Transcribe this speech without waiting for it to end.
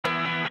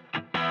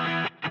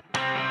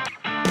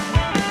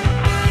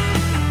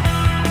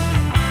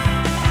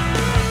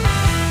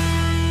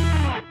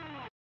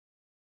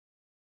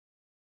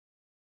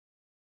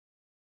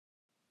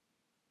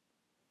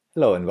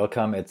Hello and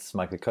welcome. It's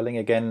Michael Kölling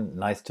again.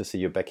 Nice to see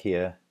you back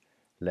here.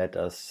 Let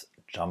us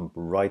jump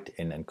right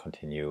in and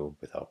continue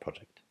with our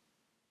project.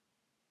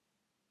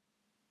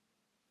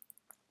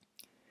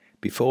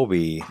 Before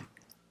we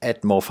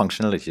add more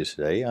functionality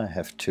today, I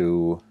have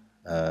to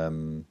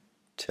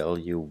tell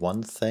you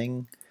one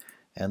thing,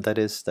 and that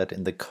is that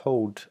in the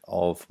code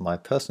of my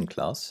person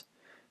class,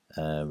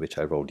 which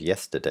I wrote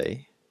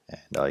yesterday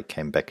and I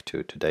came back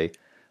to today,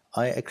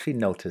 I actually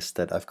noticed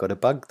that I've got a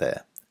bug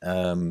there.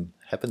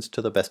 Happens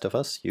to the best of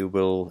us. You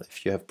will,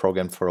 if you have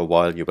programmed for a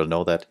while, you will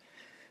know that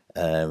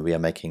we are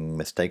making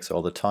mistakes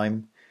all the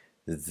time.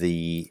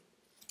 The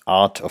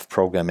art of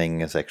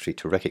programming is actually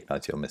to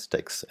recognize your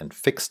mistakes and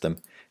fix them.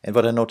 And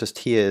what I noticed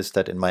here is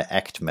that in my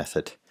act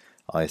method,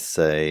 I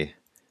say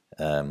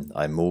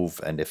I move,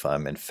 and if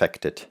I'm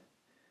infected,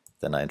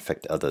 then I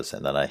infect others,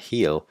 and then I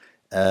heal.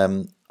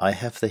 I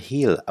have the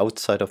heal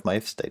outside of my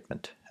if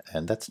statement,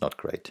 and that's not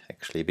great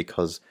actually,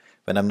 because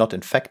when I'm not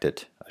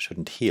infected, I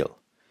shouldn't heal.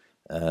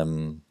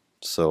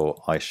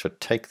 So I should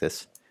take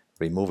this,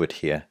 remove it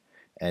here,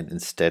 and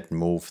instead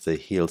move the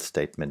heal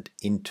statement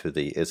into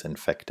the is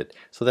infected,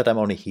 so that I'm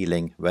only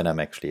healing when I'm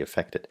actually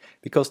affected.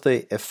 Because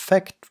the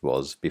effect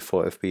was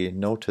before, if we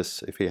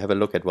have a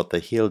look at what the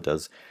heal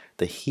does,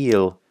 the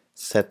heal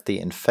set the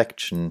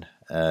infection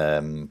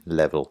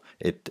level.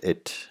 It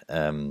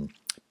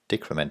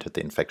decremented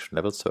the infection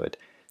level, so it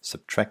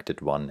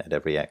subtracted 1 at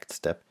every act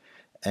step.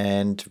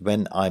 And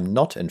when I'm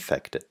not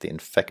infected, the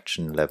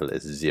infection level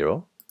is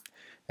 0.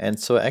 And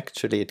so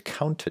actually it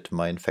counted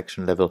my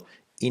infection level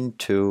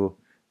into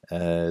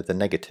the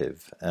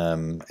negative,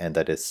 and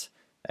that is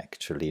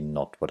actually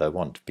not what I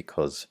want,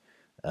 because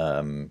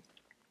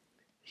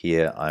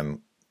here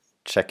I'm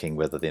checking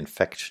whether the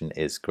infection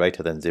is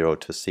greater than 0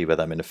 to see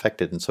whether I'm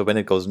infected. And so when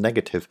it goes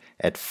negative,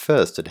 at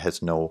first it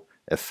has no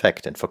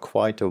effect, and for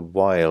quite a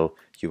while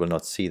you will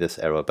not see this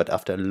error. But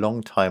after a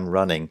long time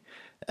running,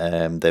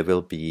 there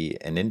will be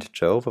an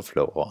integer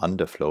overflow, or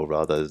underflow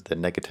rather. The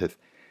negative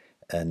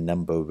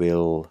number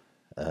will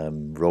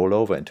roll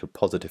over into a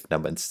positive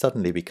number, and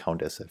suddenly we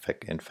count as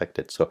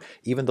infected. So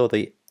even though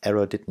the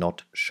error did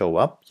not show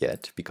up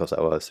yet because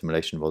our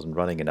simulation wasn't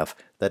running enough,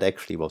 that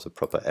actually was a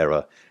proper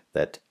error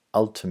that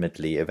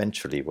ultimately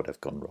eventually would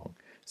have gone wrong.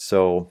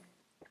 So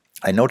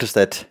I noticed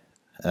that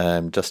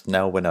just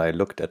now when I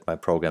looked at my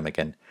program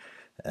again,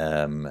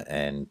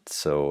 and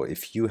so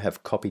if you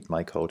have copied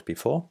my code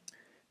before,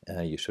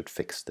 you should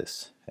fix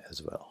this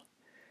as well.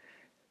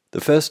 The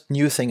first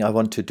new thing I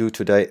want to do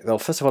today, well,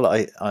 first of all,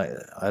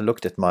 I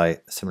looked at my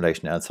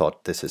simulation and I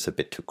thought this is a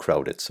bit too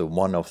crowded. So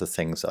one of the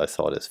things I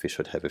thought is we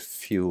should have a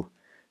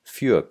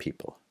fewer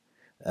people.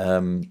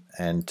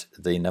 And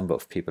the number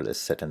of people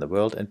is set in the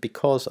world. And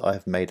because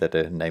I've made that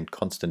a named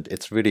constant,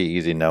 it's really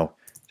easy now.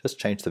 Just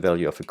change the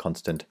value of a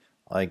constant.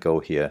 I go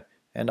here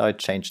and I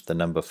changed the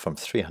number from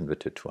 300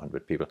 to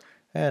 200 people.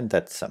 And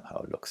that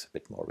somehow looks a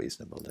bit more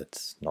reasonable.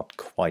 That's not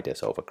quite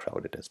as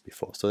overcrowded as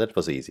before. So that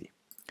was easy.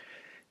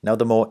 Now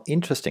the more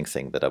interesting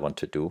thing that I want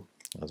to do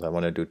is I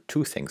want to do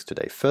two things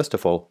today. First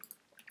of all,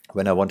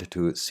 when I wanted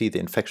to see the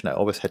infection, I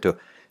always had to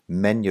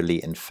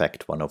manually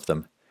infect one of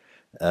them,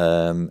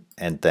 and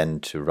then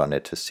to run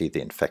it to see the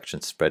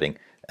infection spreading.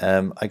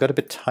 I got a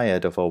bit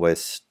tired of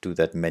always do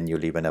that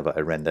manually whenever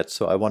I ran that,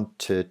 so I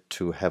wanted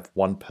to have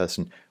one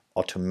person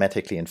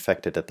automatically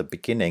infected at the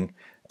beginning,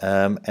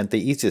 and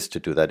the easiest to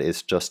do that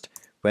is just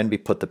when we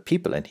put the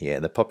people in here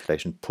in the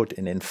population, put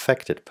an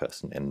infected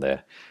person in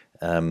there.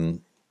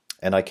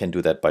 And I can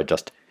do that by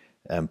just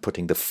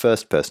putting the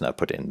first person I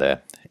put in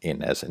there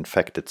in as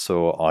infected.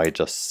 So I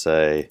just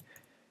say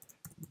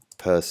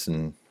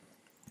person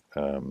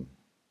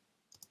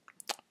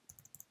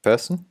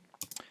person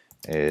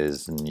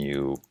is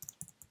new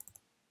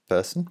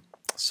person.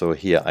 So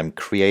here I'm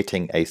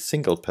creating a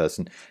single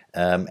person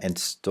and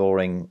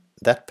storing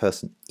that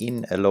person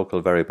in a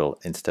local variable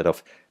instead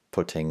of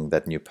putting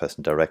that new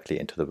person directly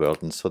into the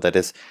world. And so that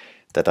is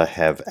that I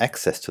have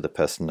access to the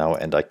person now,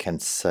 and I can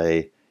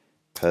say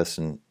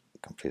person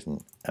completion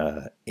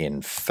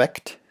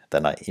infect,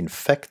 then I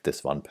infect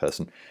this one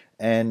person.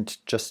 And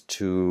just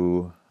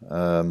to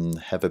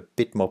have a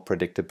bit more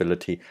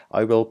predictability,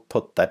 I will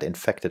put that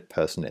infected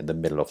person in the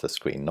middle of the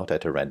screen, not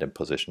at a random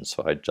position.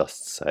 So I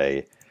just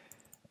say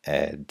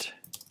add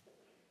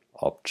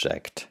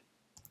object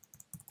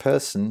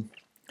person,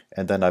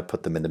 and then I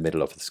put them in the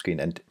middle of the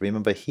screen. And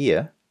remember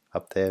here,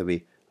 up there,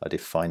 we are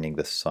defining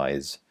the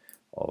size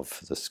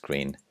of the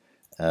screen,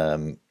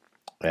 and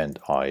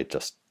I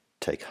just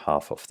take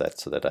half of that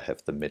so that I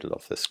have the middle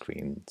of the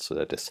screen, so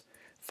that is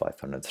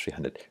 500,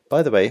 300.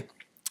 By the way,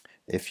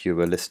 if you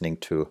were listening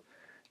to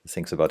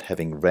things about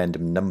having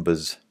random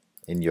numbers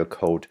in your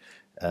code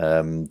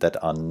that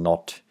are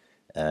not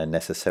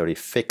necessarily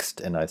fixed,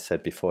 and I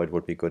said before it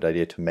would be a good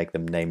idea to make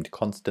them named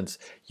constants,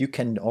 you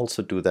can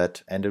also do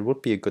that, and it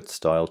would be a good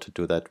style to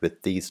do that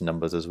with these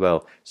numbers as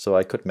well. So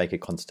I could make a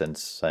constant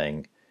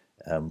saying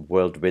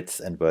world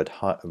width and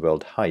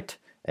world height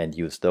and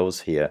use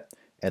those here.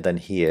 And then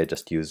here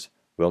just use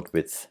world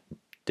width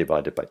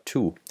divided by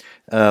 2.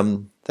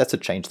 That's a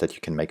change that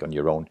you can make on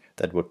your own.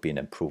 That would be an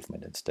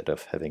improvement instead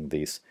of having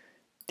these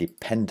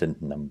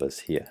dependent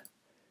numbers here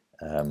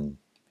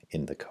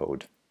in the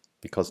code.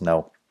 Because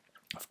now,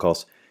 of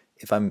course,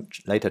 if I'm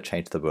later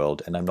change the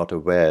world and I'm not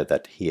aware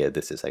that here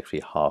this is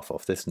actually half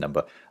of this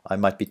number, I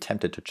might be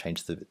tempted to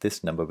change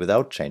this number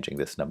without changing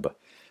this number,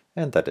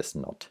 and that is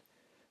not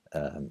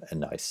a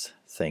nice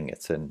thing.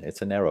 It's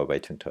an error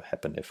waiting to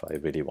happen if I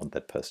really want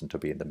that person to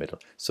be in the middle.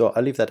 So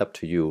I'll leave that up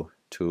to you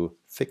to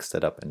fix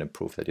that up and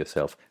improve that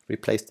yourself.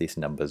 Replace these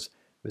numbers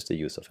with the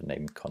use of a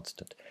named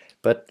constant.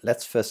 But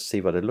let's first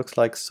see what it looks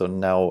like. So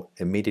now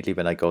immediately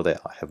when I go there,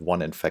 I have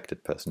one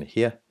infected person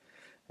here,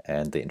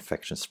 and the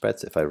infection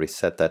spreads. If I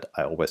reset that,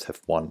 I always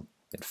have one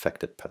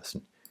infected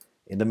person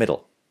in the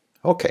middle.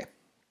 Okay,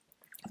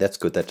 that's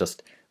good. That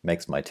just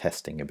makes my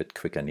testing a bit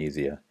quicker and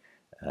easier.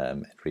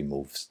 It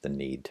removes the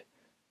need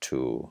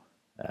to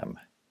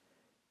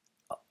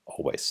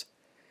always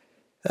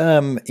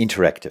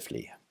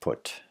interactively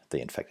put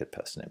the infected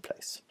person in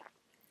place.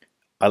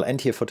 I'll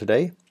end here for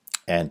today,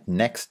 and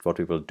next what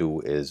we will do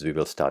is we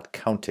will start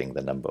counting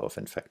the number of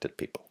infected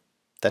people.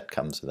 That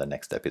comes in the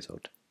next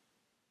episode.